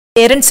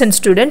Parents and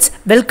students,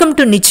 welcome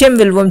to Nichayam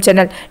Velvom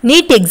channel.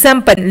 Neet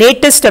exam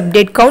latest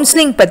update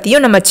counseling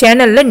பத்தியும் நம்ம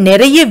சேனல்ல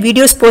நிறைய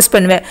videos post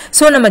பண்ணுவேன்.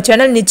 சோ நம்ம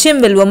சேனல்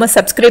Nichayam Velvom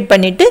சப்ஸ்கிரைப்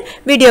பண்ணிட்டு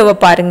வீடியோவை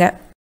பாருங்க.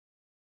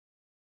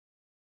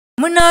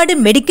 Tamil Nadu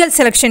Medical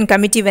Selection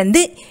Committee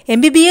வந்து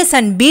MBBS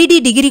and BD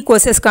degree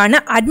courses கான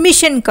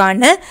admission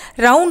கான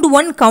Round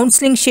 1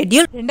 Counselling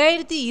schedule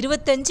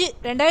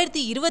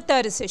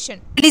 2025-2026 session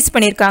release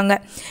பண்ணிருக்காங்க.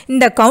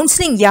 இந்த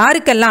counseling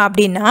யாருக்கெல்லாம்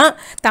அப்படின்னா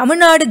Tamil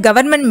Nadu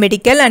Government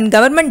Medical and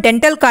Government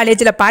Dental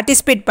Collegeல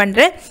participate பண்ற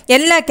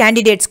எல்லா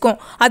candidatesக்கும்,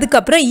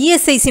 அதுக்கப்புறம்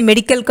ESIC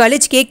Medical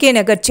College KK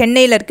நகர்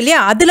சென்னையில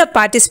இருக்குல்லையா அதுல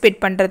participate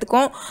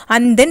பண்றதுக்கும்,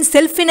 and then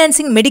self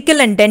financing medical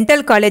and dental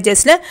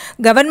collegesல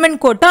government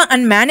quota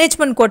and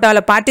management quota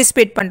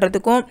participate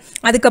பண்றதுக்கும்,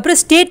 அதுக்கப்புறம்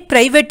ஸ்டேட்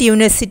பிரைவேட்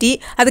யூனிவர்சிட்டி,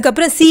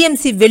 அதுக்கப்புறம்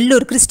CMC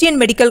Vellore Christian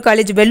medical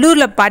college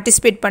வெல்லூர்ல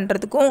participate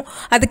பண்றதுக்கும்,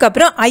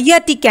 அதுக்கப்புறம்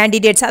IRT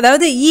கேண்டிடேட்ஸ்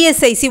அதாவது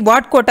ESIC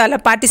வாட்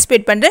கோட்டால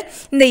பார்ட்டிசிபேட் பண்ற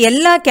இந்த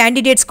எல்லா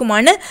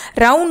கேண்டிடேட்ஸ்க்குமான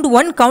round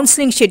 1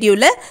 counselling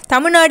ஷெட்யூலை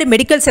Tamil Nadu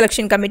medical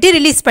selection committee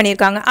release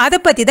பண்ணியிருக்காங்க. அதை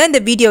பத்தி தான்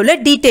இந்த வீடியோல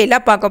டீட்டெயிலா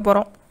பார்க்க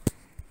போறோம்.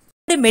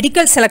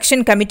 Medical Selection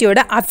Committee ஓட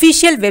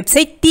official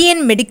website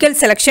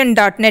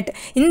tamilnadu.net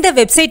இந்த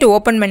வெப்சைட்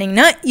ஓபன்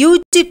பண்ணீங்கன்னா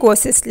UG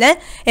கோர்சஸ்ல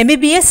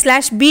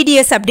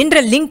MBBS/BDS அப்படின்ற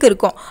லிங்க்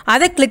இருக்கும்.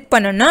 அதை கிளிக்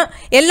பண்ணனும்னா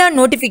எல்லா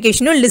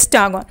நோட்டிஃபிகேஷனும் லிஸ்ட்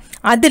ஆகும்.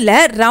 அதுல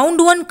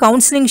round 1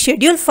 counselling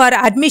schedule for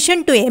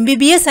admission to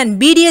MBBS and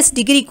BDS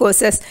degree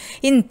courses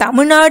in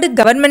Tamil Nadu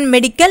government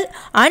medical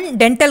and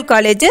dental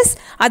colleges,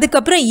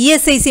 அதுக்கப்புறம்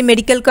ESIC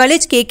medical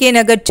college KK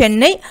Nagar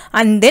Chennai,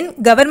 and then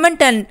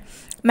government and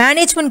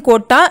management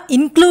quota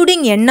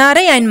including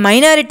NRI and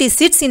minority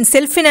seats in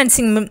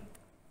self-financing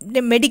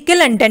medical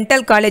and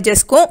dental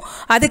colleges ko,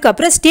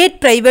 அதுக்கப்புறம் state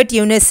private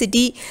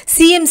university,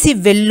 CMC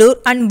Vellore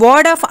and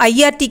ward of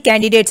IRT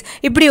candidates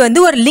இப்படி வந்து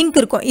ஒரு link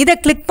இருக்கும். இதை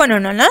click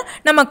பண்ணணும்னா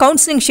நம்ம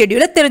counselling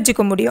ஷெட்யூலை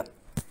தெரிஞ்சுக்க முடியும்.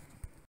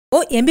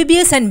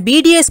 MBBS and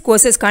BDS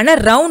கோர்சஸ்க்கான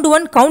round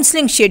 1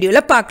 counselling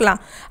ஷெட்யூலை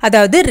பார்க்கலாம்.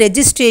 அதாவது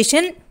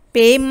registration,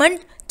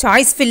 payment,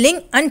 choice filling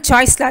and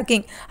choice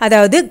locking.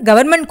 அதாவது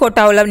கவர்மெண்ட்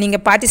கோட்டாவில்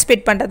நீங்கள்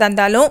பார்ட்டிசிபேட் பண்ணுறதா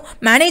இருந்தாலும்,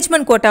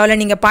 மேனேஜ்மெண்ட் கோட்டாவில்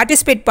நீங்கள்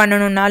பார்ட்டிசிபேட்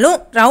பண்ணணுன்னாலும்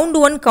ரவுண்ட்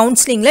 1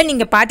 கவுன்சிலிங்கில்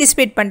நீங்கள்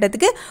பார்ட்டிசிபேட்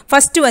பண்ணுறதுக்கு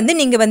ஃபஸ்ட்டு வந்து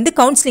நீங்கள் வந்து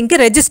கவுன்சிலிங்க்கு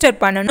ரெஜிஸ்டர்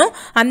பண்ணணும்,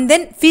 அண்ட்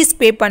தென் ஃபீஸ்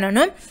பே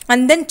பண்ணணும்,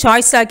 and then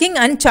choice locking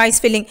and choice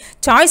filling.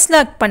 Choice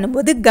lock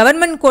பண்ணும்போது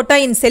கவர்மெண்ட் கோட்டா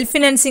இன் செல்ஃப்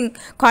ஃபினான்சிங்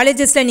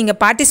காலேஜஸில் நீங்கள்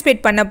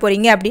பார்ட்டிசிபேட் பண்ண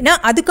போகிறீங்க அப்படின்னா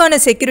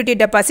அதுக்கான செக்யூரிட்டி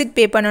டெபாசிட்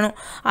பே பண்ணணும்.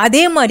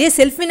 அதே மாதிரியே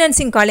செல்ஃப்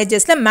ஃபினான்சிங்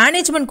காலேஜஸில்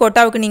மேனேஜ்மெண்ட்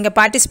கோட்டாவுக்கு நீங்கள்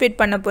பார்ட்டிசிபேட்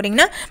பண்ண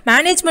போகிறீங்கன்னா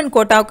மேனேஜ்மெண்ட்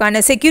கோட்டாவுக்கான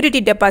செக்யூரிட்டி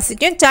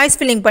டெபாசிட்டையும் சாய்ஸ்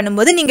ஃபில்லிங்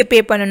பண்ணும்போது நீங்கள் பே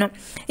பண்ணணும்.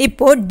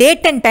 இப்போது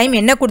டேட் அண்ட் டைம்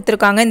என்ன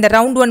கொடுத்துருக்காங்க இந்த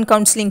ரவுண்ட் 1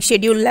 கவுன்சிலிங்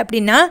ஷெட்யூல்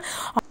அப்படின்னா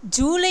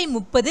ஜூலை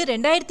 30,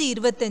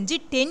 2025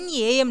 10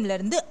 AM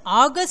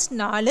ஆகஸ்ட்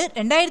 4,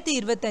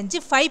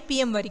 2025 5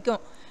 PM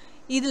வரைக்கும்.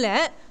 இதில்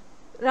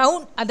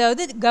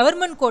அதாவது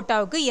கவர்மெண்ட்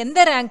கோட்டாவுக்கு எந்த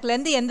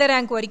ரேங்க்லேருந்து எந்த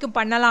ரேங்க் வரைக்கும்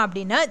பண்ணலாம்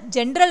அப்படின்னா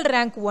general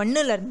rank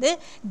 1லேருந்து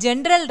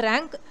general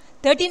rank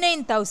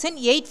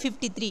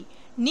 39,853,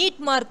 NEET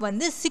mark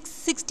வந்து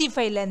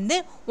 665லேருந்து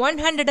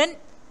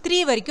 103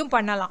 வரைக்கும்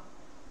பண்ணலாம்.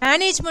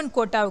 Management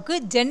கோட்டாவுக்கு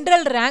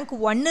general rank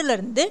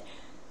 1லேருந்து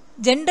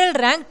general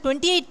rank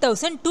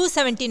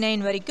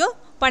 28,279 வரைக்கும்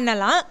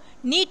பண்ணலாம்.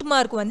 நீட்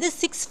மார்க் வந்து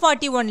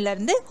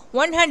 641லேருந்து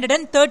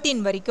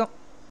 113 வரைக்கும்.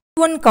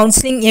 1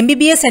 கவுன்சிலிங்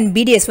MBBS and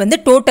BDS வந்து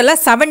டோட்டலாக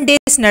 7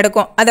 days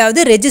நடக்கும். அதாவது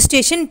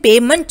registration,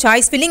 payment,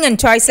 choice filling and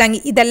choice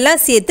longing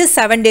இதெல்லாம் சேர்த்து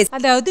 7 days.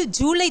 அதாவது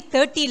ஜூலை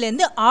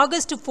 30லேருந்து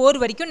ஆகஸ்ட் 4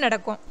 வரைக்கும்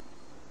நடக்கும்.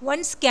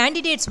 ஒன்ஸ்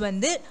கேண்டிடேட்ஸ்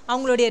வந்து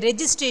அவங்களுடைய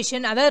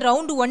ரெஜிஸ்ட்ரேஷன், அதாவது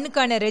round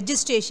 1க்கான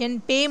registration,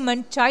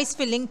 payment, choice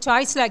filling,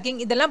 choice locking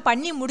இதெல்லாம்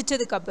பண்ணி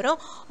முடிச்சதுக்கப்புறம்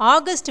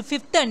ஆகஸ்ட்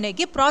 5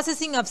 அன்னைக்கு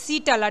ப்ராசஸிங் ஆஃப்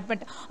சீட்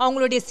அலாட்மெண்ட்,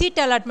 அவங்களுடைய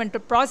சீட் அலாட்மெண்ட்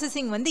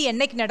ப்ராசஸிங் வந்து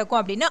என்னைக்கு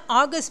நடக்கும் அப்படின்னா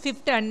ஆகஸ்ட்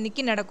 5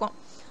 அன்னைக்கு நடக்கும்.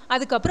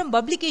 அதுக்கப்புறம்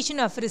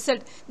பப்ளிகேஷன் ஆஃப்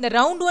ரிசல்ட், இந்த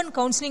ரவுண்ட் 1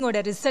 கவுன்சிலிங்கோட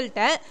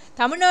ரிசல்ட்டை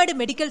தமிழ்நாடு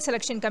மெடிக்கல்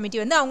செலெக்ஷன் கமிட்டி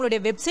வந்து அவங்களுடைய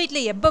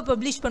வெப்சைட்டில் எப்போ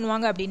பப்ளிஷ்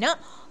பண்ணுவாங்க அப்படின்னா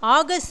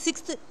ஆகஸ்ட்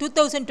 6,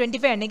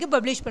 2025 அன்னைக்கு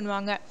பப்ளிஷ்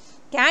பண்ணுவாங்க.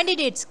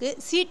 கேண்டிடேட்ஸ்க்கு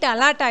சீட்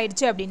அலாட்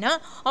ஆயிடுச்சு அப்படின்னா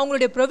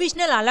அவங்களுடைய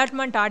ப்ரொவிஷனல்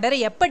அலாட்மெண்ட் ஆர்டரை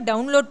எப்போ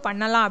டவுன்லோட்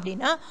பண்ணலாம்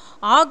அப்படின்னா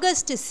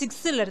ஆகஸ்ட்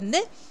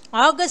 6லேருந்து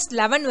ஆகஸ்ட்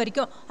 11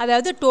 வரைக்கும்,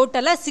 அதாவது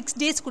டோட்டலாக 6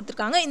 days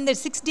கொடுத்துருக்காங்க. இந்த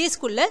 6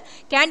 daysக்குள்ளே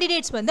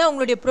கேண்டிடேட்ஸ் வந்து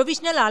அவங்களுடைய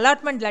ப்ரொவிஷனல்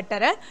அலாட்மெண்ட்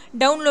லெட்டரை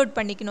டவுன்லோட்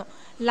பண்ணிக்கணும்.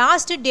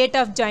 லாஸ்ட் டேட்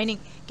ஆஃப்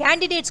ஜாயினிங்,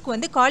 கேண்டிடேட்ஸ்க்கு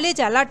வந்து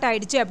காலேஜ் அலாட்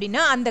ஆகிடுச்சு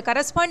அப்படின்னா அந்த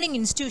கரஸ்பாண்டிங்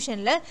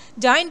இன்ஸ்டியூஷனில்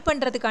ஜாயின்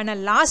பண்ணுறதுக்கான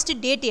லாஸ்ட்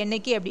டேட்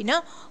என்னைக்கு அப்படின்னா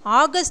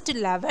ஆகஸ்ட்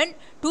 11,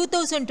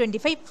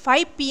 2025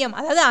 5 PM,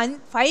 அதாவது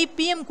 5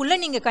 PMக்குள்ளே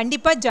நீங்கள்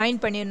கண்டிப்பாக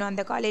ஜாயின் பண்ணிடணும்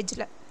அந்த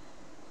காலேஜில்.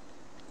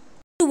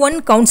 1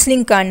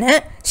 கவுன்சிலிங்கான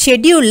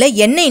ஷெட்யூலில்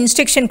என்ன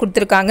இன்ஸ்ட்ரக்ஷன்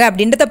கொடுத்துருக்காங்க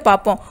அப்படின்றத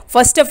பார்ப்போம்.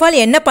 ஃபர்ஸ்ட் ஆஃப் ஆல்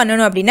என்ன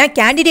பண்ணணும் அப்படின்னா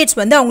கேண்டிடேட்ஸ்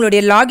வந்து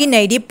அவங்களுடைய லாகின்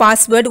ஐடி,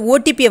 பாஸ்வேர்டு,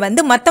 ஓடிபியை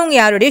வந்து மற்றவங்க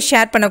யாரோடய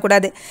ஷேர்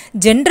பண்ணக்கூடாது.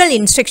 ஜென்ரல்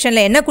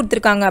இன்ஸ்ட்ரக்ஷனில் என்ன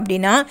கொடுத்துருக்காங்க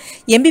அப்படின்னா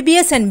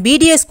MBBS and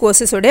BDS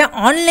கோர்சஸோட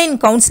ஆன்லைன்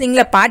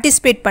கவுன்சிலிங்கில்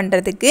பார்ட்டிசிபேட்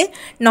பண்ணுறதுக்கு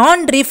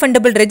நான்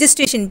ரீஃபண்டபிள்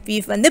ரெஜிஸ்ட்ரேஷன்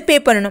ஃபீஸ் வந்து பே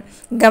பண்ணணும்.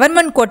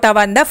 கவர்மெண்ட்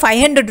கோட்டாவாக இருந்தால்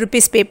 500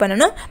 rupees பே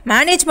பண்ணணும்.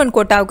 மேனேஜ்மெண்ட்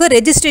கோட்டாவுக்கு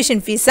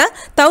ரெஜிஸ்ட்ரேஷன் ஃபீஸாக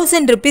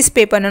 1000 rupees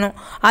பே பண்ணணும்.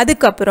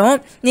 அதுக்கப்புறம்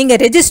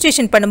நீங்கள்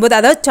ரெஜிஸ்ட்ரேஷன் பண்ணும்போது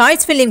அதாவது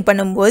சாய்ஸ் ஃபில்லிங்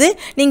பண்ணும்போது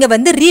நீங்கள்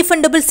வந்து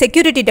ரீஃபண்டபிள்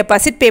செக்யூரிட்டி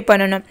டெபாசிட் பே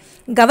பண்ணணும்.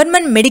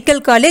 Government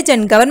medical college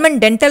and government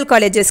dental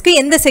காலேஜஸ்க்கு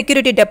எந்த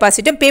செக்யூரிட்டி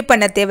டெபாசிட்டும் பே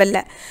பண்ண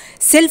தேவையில்லை.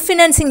 Self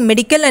financing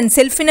medical and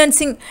self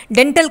financing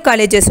dental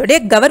காலேஜஸோடைய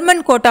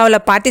government கோட்டாவில்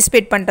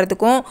பார்ட்டிசிபேட்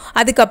பண்ணுறதுக்கும்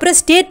அதுக்கப்புறம்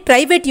ஸ்டேட்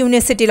ப்ரைவேட்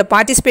யூனிவர்சிட்டியில்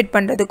பார்ட்டிசிபேட்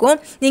பண்ணுறதுக்கும்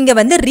நீங்கள்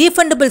வந்து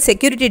ரீஃபண்டபிள்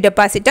செக்யூரிட்டி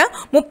டெபாசிட்டாக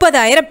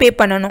 30,000 பே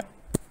பண்ணணும்.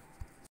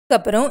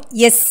 அதுக்கப்புறம்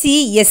எஸ்சி,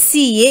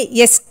 எஸ்சிஏ,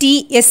 எஸ்டி,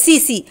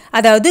 எஸ்சிசி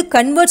அதாவது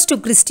converts to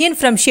Christian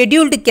from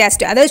scheduled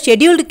caste அதாவது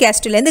ஷெட்யூல்டு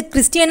கேஸ்ட்லேருந்து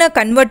கிறிஸ்டியனாக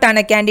கன்வெர்ட்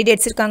ஆன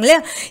கேண்டிடேட்ஸ் இருக்காங்களே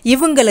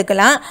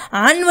இவங்களுக்கெல்லாம்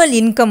ஆனுவல்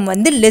இன்கம்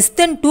வந்து லெஸ்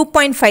தென்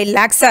 2.5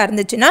 lakhs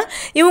இருந்துச்சுன்னா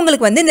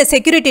இவங்களுக்கு வந்து இந்த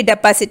செக்யூரிட்டி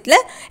டெபாசிட்டில்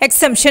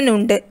எக்ஸம்ஷன்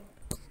உண்டு.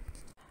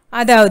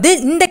 அதாவது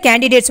இந்த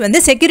கேண்டிடேட்ஸ்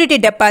வந்து செக்யூரிட்டி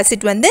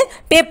டெபாசிட் வந்து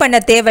பே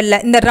பண்ண தேவையில்லை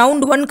இந்த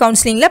ரவுண்ட் 1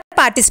 கவுன்சிலிங்கில்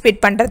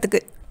பார்ட்டிசிபேட்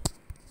பண்ணுறதுக்கு.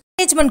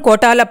 மேனேஜ்மெண்ட்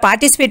கோட்டாவில்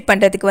பார்ட்டிசிபேட்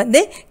பண்ணுறதுக்கு வந்து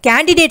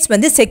கேண்டிடேட்ஸ்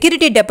வந்து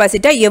செக்யூரிட்டி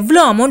டெபாசிட்டாக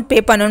எவ்வளோ அமௌண்ட் பே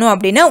பண்ணணும்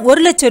அப்படின்னா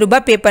 1 லட்சம்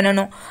ரூபாய் பே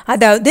பண்ணணும்.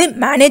 அதாவது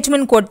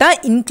management quota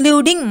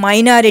including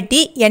minority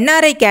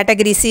NRI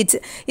category seeds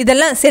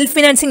இதெல்லாம் self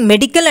financing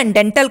medical and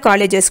dental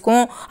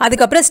காலேஜஸ்க்கும்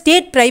அதுக்கப்புறம்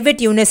state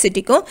private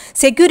யூனிவர்சிட்டிக்கும்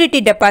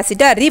security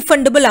டெபாசிட்டாக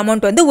refundable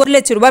amount வந்து 1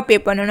 லட்சம் ரூபாய் பே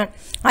பண்ணணும்.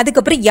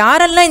 அதுக்கப்புறம்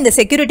யாரெல்லாம் இந்த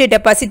செக்யூரிட்டி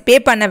டெபாசிட் பே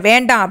பண்ண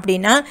வேண்டாம்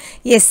அப்படின்னா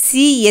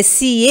எஸ்சி,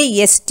 எஸ்சிஏ,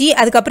 எஸ்டி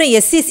அதுக்கப்புறம்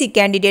எஸ்சிசி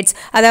கேண்டிடேட்ஸ்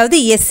அதாவது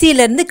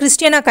எஸ்சியிலேருந்து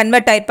கிறிஸ்டியனாக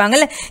கன்வெர்ட்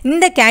ஆகிருப்பாங்கல்ல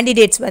இந்த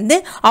கேண்டிடேட்ஸ் வந்து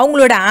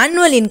அவங்களோட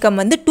ஆனுவல் இன்கம்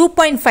வந்து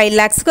 2.5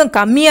 lakhsக்கு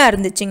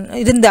கம்மியாக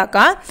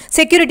இருந்தாக்கா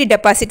செக்யூரிட்டி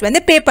டெபாசிட்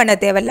வந்து பே பண்ண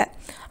தேவையில்லை.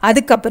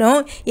 அதுக்கப்புறம்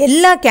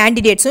எல்லா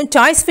கேண்டிடேட்ஸும்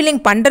சாய்ஸ்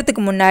ஃபில்லிங்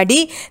பண்ணுறதுக்கு முன்னாடி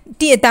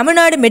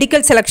தமிழ்நாடு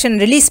மெடிக்கல் செலெக்ஷன்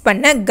ரிலீஸ்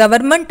பண்ண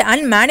கவர்மெண்ட்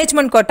அண்ட்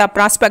மேனேஜ்மெண்ட் கோட்டா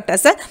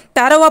ப்ராஸ்பெக்டஸை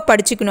தரவாக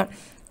படிச்சுக்கணும்.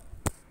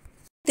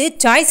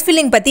 சாய்ஸ்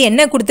ஃபில்லிங் பற்றி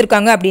என்ன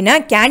கொடுத்துருக்காங்க அப்படின்னா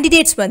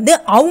கேண்டிடேட்ஸ் வந்து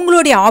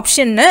அவங்களுடைய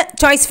ஆப்ஷனை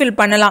சாய்ஸ் ஃபில்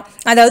பண்ணலாம்.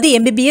 அதாவது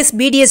எம்பிபிஎஸ்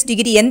பிடிஎஸ்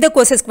டிகிரி எந்த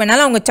கோர்சஸ்க்கு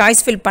வேணாலும் அவங்க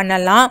சாய்ஸ் ஃபில்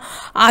பண்ணலாம்.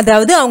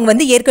 அதாவது அவங்க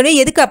வந்து ஏற்கனவே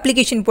எதுக்கு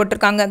அப்ளிகேஷன்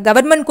போட்டிருக்காங்க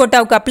கவர்மெண்ட்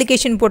கோட்டாவுக்கு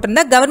அப்ளிகேஷன்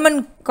போட்டிருந்தா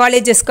கவர்மெண்ட்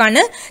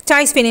காலேஜஸ்க்கான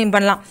சாய்ஸ் ஃபில்லிங்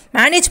பண்ணலாம்.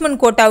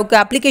 Management கோட்டாவுக்கு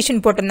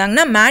application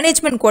போட்டிருந்தாங்கன்னா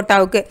management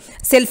கோட்டாவுக்கு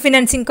self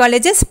financing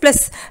colleges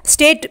plus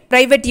state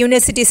private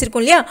universities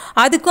இருக்கும் இல்லையா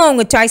அதுக்கும்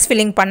அவங்க சாய்ஸ்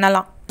ஃபில்லிங்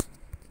பண்ணலாம்.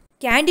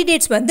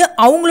 கேண்டிடேட்ஸ் வந்து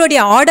அவங்களுடைய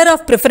ஆர்டர்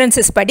ஆஃப்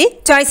ப்ரிஃபரன்சஸ் படி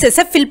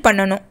சாய்ஸஸை ஃபில்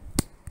பண்ணணும்.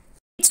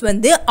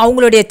 வந்து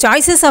அவங்களுடைய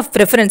சாய்ஸஸ் ஆஃப்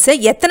ப்ரிஃபரன்ஸை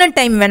எத்தனை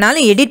டைம்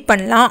வேணாலும் எடிட்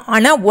பண்ணலாம்.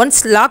 ஆனால்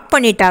ஒன்ஸ் லாக்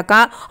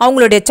பண்ணிட்டாக்கா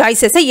அவங்களுடைய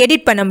சாய்ஸஸை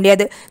எடிட் பண்ண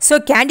முடியாது.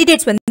 ஸோ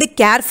கேண்டிடேட்ஸ் வந்து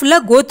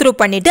கேர்ஃபுல்லாக கோ த்ரூ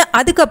பண்ணிவிட்டு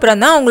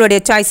அதுக்கப்புறம் தான்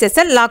அவங்களுடைய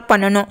சாய்ஸஸை லாக்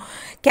பண்ணணும்.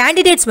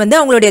 கேண்டிடேட்ஸ் வந்து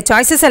அவங்களுடைய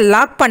சாய்ஸஸை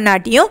லாக்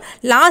பண்ணாட்டியும்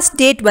லாஸ்ட்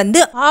டேட்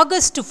வந்து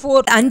August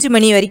 4 5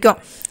 மணி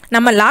வரைக்கும்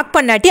நம்ம லாக்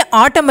பண்ணாட்டி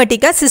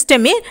ஆட்டோமேட்டிக்காக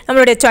சிஸ்டமே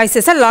நம்மளுடைய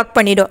சாய்ஸஸை லாக்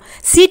பண்ணிடும்.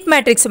 சீட்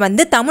மேட்ரிக்ஸ்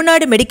வந்து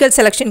தமிழ்நாடு மெடிக்கல்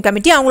செலெக்ஷன்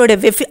கமிட்டி அவங்களோட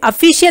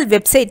அஃபிஷியல்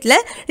வெப்சைட்டில்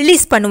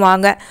ரிலீஸ்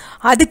பண்ணுவாங்க.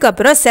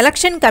 அதுக்கப்புறம்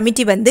செலெக்ஷன்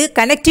கமிட்டி வந்து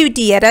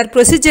கனெக்டிவிட்டி எரர்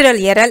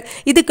ப்ரொசீஜரல் எரர்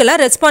இதுக்கெல்லாம்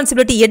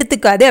ரெஸ்பான்சிபிலிட்டி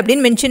எடுத்துக்காது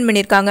அப்படின்னு மென்ஷன்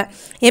பண்ணியிருக்காங்க.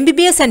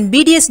 MBBS and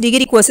BDS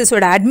degree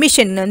கோர்சஸோட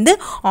admission வந்து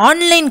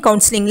ஆன்லைன்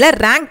கவுன்சிலிங்கில்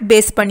ரேங்க்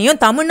பேஸ்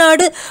பண்ணியும்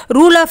Tamil Nadu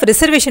rule of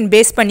reservation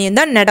base பண்ணியும்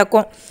தான்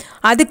நடக்கும்.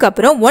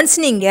 அதுக்கப்புறம் ஒன்ஸ்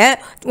நீங்கள்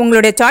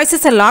உங்களுடைய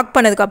சாய்ஸஸை லாக்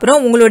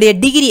பண்ணதுக்கப்புறம் உங்களுடைய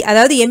டிகிரி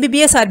அதாவது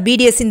எம்பிபிஎஸ் ஆர்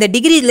பிடிஎஸ் இந்த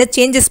டிகிரியில்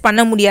சேஞ்சஸ்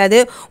பண்ண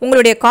முடியாது.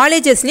 உங்களுடைய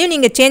காலேஜஸ்லேயும்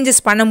நீங்கள்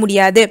சேஞ்சஸ் பண்ண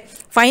முடியாது.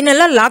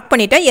 ஃபைனலாக லாக்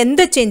பண்ணிட்டா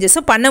எந்த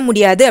சேஞ்சஸும் பண்ண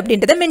முடியாது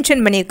அப்படின்றத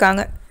மென்ஷன்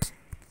பண்ணியிருக்காங்க.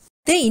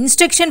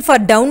 Instruction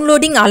for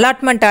downloading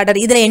allotment order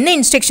இதில் என்ன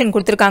இன்ஸ்ட்ரக்ஷன்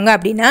கொடுத்துருக்காங்க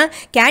அப்படின்னா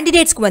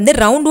கேண்டிடேட்ஸ்க்கு வந்து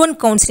ரவுண்ட் 1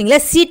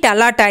 கவுன்சிலிங்கில் சீட்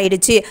அலாட்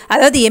ஆகிடுச்சு.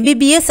 அதாவது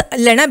எம்பிபிஎஸ்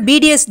இல்லைனா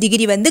பிடிஎஸ்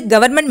டிகிரி வந்து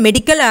கவர்மெண்ட்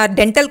மெடிக்கல் ஆர்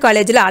டென்டல்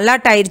காலேஜில்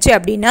அலாட் ஆகிடுச்சு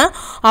அப்படின்னா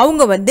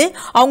அவங்க வந்து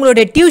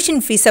அவங்களோட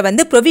டியூஷன் ஃபீஸை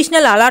வந்து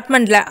ப்ரொவிஷனல்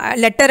அலாட்மெண்ட்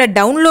லெட்டரை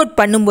டவுன்லோட்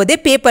பண்ணும்போதே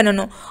பே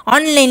பண்ணணும்.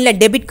 ஆன்லைனில்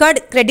டெபிட்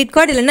கார்டு கிரெடிட்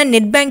கார்டு இல்லைனா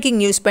நெட் பேங்கிங்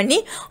யூஸ் பண்ணி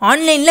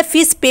ஆன்லைனில்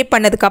ஃபீஸ் பே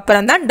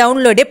பண்ணதுக்கப்புறம் தான்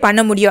டவுன்லோடே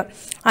பண்ண முடியும்.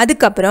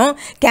 அதுக்கப்புறம்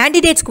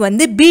கேண்டிடேட்ஸ்க்கு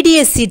வந்து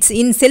பிடிஎஸ் சீட்ஸ்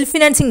இன் செல்ஃப்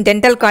ஃபினான்சிங்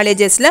டென்டல்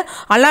காலேஜஸில்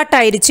அலாட்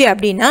ஆயிடுச்சு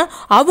அப்படின்னா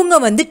அவங்க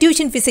வந்து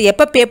டியூஷன் ஃபீஸை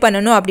எப்போ பே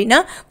பண்ணணும் அப்படின்னா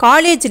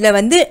காலேஜில்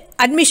வந்து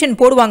அட்மிஷன்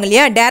போடுவாங்க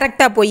இல்லையா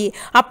டைரெக்டாக போய்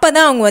அப்போ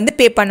தான் அவங்க வந்து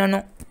பே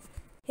பண்ணணும்.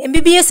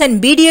 MBBS and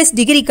BDS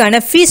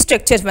டிகிரிக்கான fees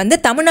structure வந்து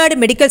தமிழ்நாடு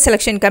மெடிக்கல்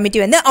செலெக்ஷன்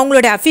கமிட்டி வந்து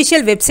அவங்களோட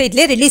அஃபிஷியல்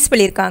வெப்சைட்லேயே ரிலீஸ்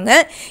பண்ணியிருக்காங்க.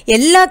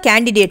 எல்லா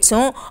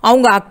கேண்டிடேட்ஸும்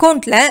அவங்க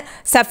அக்கௌண்ட்டில்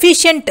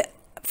சஃபிஷியன்ட்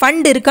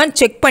ஃபண்ட் இருக்கான்னு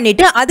செக்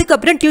பண்ணிவிட்டு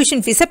அதுக்கப்புறம்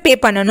டியூஷன் ஃபீஸை பே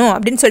பண்ணணும்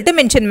அப்படின்னு சொல்லிட்டு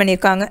மென்ஷன்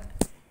பண்ணியிருக்காங்க.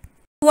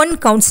 1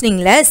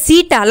 கவுன்சிலிங்கில்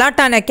சீட்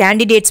அலாட் ஆன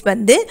கேண்டிடேட்ஸ்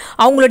வந்து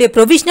அவங்களுடைய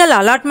ப்ரொவிஷனல்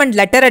அலாட்மெண்ட்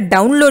லெட்டரை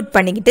டவுன்லோட்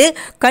பண்ணிக்கிட்டு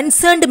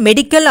கன்சர்ன்டு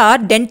மெடிக்கல்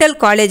ஆர் டென்டல்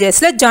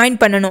காலேஜஸில் ஜாயின்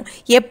பண்ணணும்.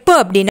 எப்போ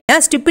அப்படின்னா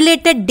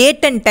ஸ்டிப்புலேட்டட்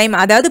டேட் அண்ட் டைம்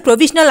அதாவது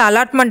ப்ரொவிஷனல்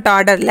அலாட்மெண்ட்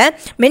ஆர்டரில்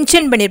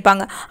மென்ஷன்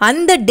பண்ணியிருப்பாங்க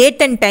அந்த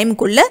டேட் அண்ட்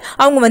டைமுக்குள்ளே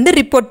அவங்க வந்து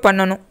ரிப்போர்ட்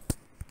பண்ணணும்.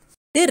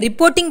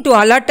 Reporting to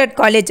allotted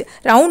college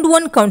round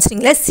 1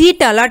 கவுன்சிலிங்கில்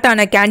சீட் அலாட்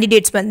ஆன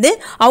கேண்டிடேட்ஸ் வந்து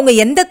அவங்க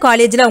எந்த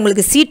காலேஜில்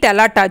அவங்களுக்கு சீட்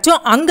அலாட் ஆச்சோ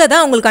அங்கே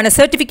தான் அவங்களுக்கான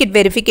சர்டிஃபிகேட்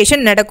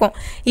வெரிஃபிகேஷன் நடக்கும்.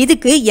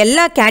 இதுக்கு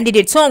எல்லா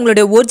கேண்டிடேட்ஸும்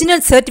அவங்களுடைய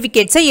ஒரிஜினல்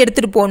சர்டிஃபிகேட்ஸை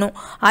எடுத்துகிட்டு போகணும்.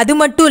 அது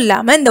மட்டும்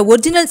இல்லாமல் இந்த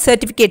ஒரிஜினல்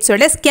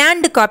சர்டிஃபிகேட்ஸோட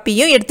ஸ்கேன்டு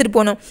காப்பியும் எடுத்துகிட்டு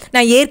போகணும்.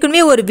 நான்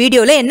ஏற்கனவே ஒரு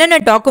வீடியோவில்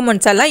என்னென்ன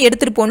டாக்குமெண்ட்ஸ் எல்லாம்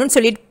எடுத்துகிட்டு போகணும்னு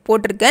சொல்லிட்டு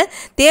போட்டிருக்கேன்.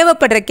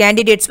 தேவைப்படுற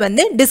கேண்டிடேட்ஸ்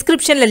வந்து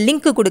டிஸ்கிரிப்ஷனில்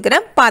லிங்க்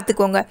கொடுக்குறேன்,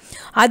 பார்த்துக்கோங்க.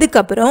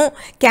 அதுக்கப்புறம்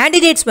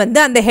கேண்டிடேட்ஸ்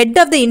வந்து அந்த ஹெட்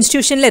ஆஃப் த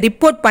இன்ஸ்டியூஷனில்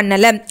ரிப்போர்ட்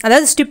பண்ணலை,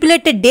 அதாவது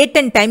ஸ்டிப்புலேட்டட் டேட்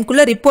அண்ட்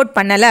டைம்குள்ளே ரிப்போர்ட்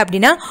பண்ணலை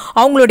அப்படின்னா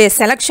அவங்களுடைய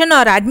செலெக்ஷன்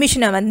ஆர்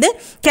அட்மிஷனை வந்து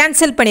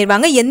கேன்சல்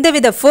பண்ணிடுவாங்க,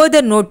 எந்தவித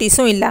ஃபர்தர்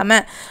நோட்டீஸும்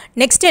இல்லாமல்.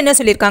 நெக்ஸ்ட் என்ன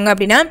சொல்லியிருக்காங்க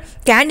அப்படின்னா,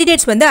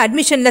 கேண்டிடேட்ஸ் வந்து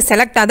அட்மிஷனில்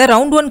செலக்ட் ஆக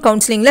ரவுண்ட் 1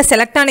 கவுன்சிலிங்கில்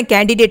செலக்ட் ஆன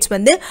கேண்டிடேட்ஸ்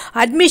வந்து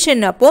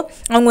அட்மிஷன் அப்போது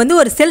அவங்க வந்து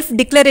ஒரு செல்ஃப்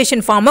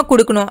டிக்ளரேஷன் ஃபார்மை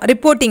கொடுக்கணும்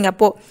ரிப்போர்ட்டிங்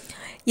அப்போது.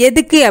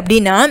 எதுக்கு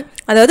அப்படின்னா,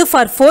 அதாவது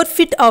for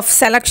forfeit of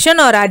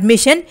selection R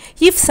admission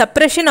if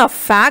suppression of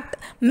fact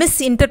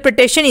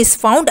misinterpretation is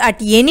found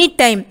at any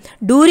time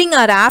touring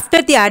or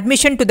after the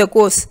admission to the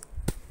course.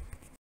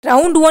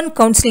 Round 1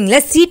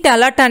 கவுன்சிலிங்கில் சீட்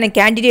அலாட் ஆன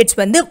கேண்டிடேட்ஸ்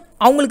வந்து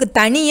அவங்களுக்கு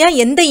தனியாக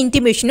எந்த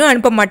இன்டிமேஷனும்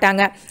அனுப்ப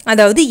மாட்டாங்க,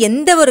 அதாவது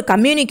எந்த ஒரு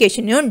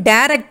கம்யூனிகேஷனையும்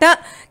டைரெக்டாக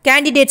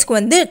கேண்டிடேட்ஸ்க்கு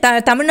வந்து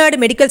தமிழ்நாடு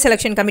மெடிக்கல்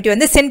செலெக்ஷன் கமிட்டி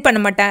வந்து சென்ட் பண்ண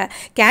மாட்டாங்க.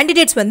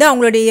 கேண்டிடேட்ஸ் வந்து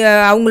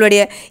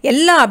அவங்களுடைய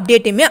எல்லா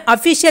அப்டேட்டையுமே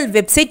அஃபிஷியல்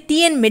வெப்சைட்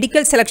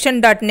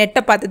TNMedicalSelection.net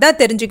பார்த்து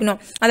தான்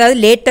தெரிஞ்சுக்கணும். அதாவது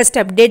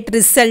latest update,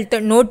 result,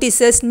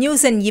 notices,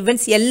 news and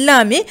events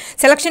எல்லாமே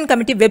செலெக்ஷன்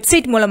கமிட்டி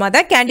வெப்சைட் மூலமாக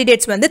தான்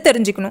கேண்டிடேட்ஸ் வந்து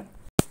தெரிஞ்சுக்கணும்.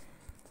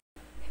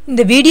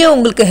 இந்த வீடியோ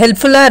உங்களுக்கு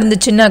ஹெல்ப்ஃபுல்லாக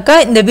இருந்துச்சுன்னாக்கா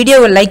இந்த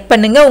வீடியோவை லைக்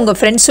பண்ணுங்கள், உங்கள்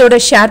ஃப்ரெண்ட்ஸோட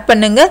ஷேர்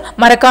பண்ணுங்கள்,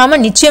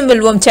 மறக்காமல் நிச்சயம்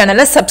வெல்வோம்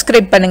சேனலை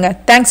சப்ஸ்கிரைப் பண்ணுங்கள்.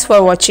 தேங்க்ஸ்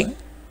ஃபார் வாட்சிங்.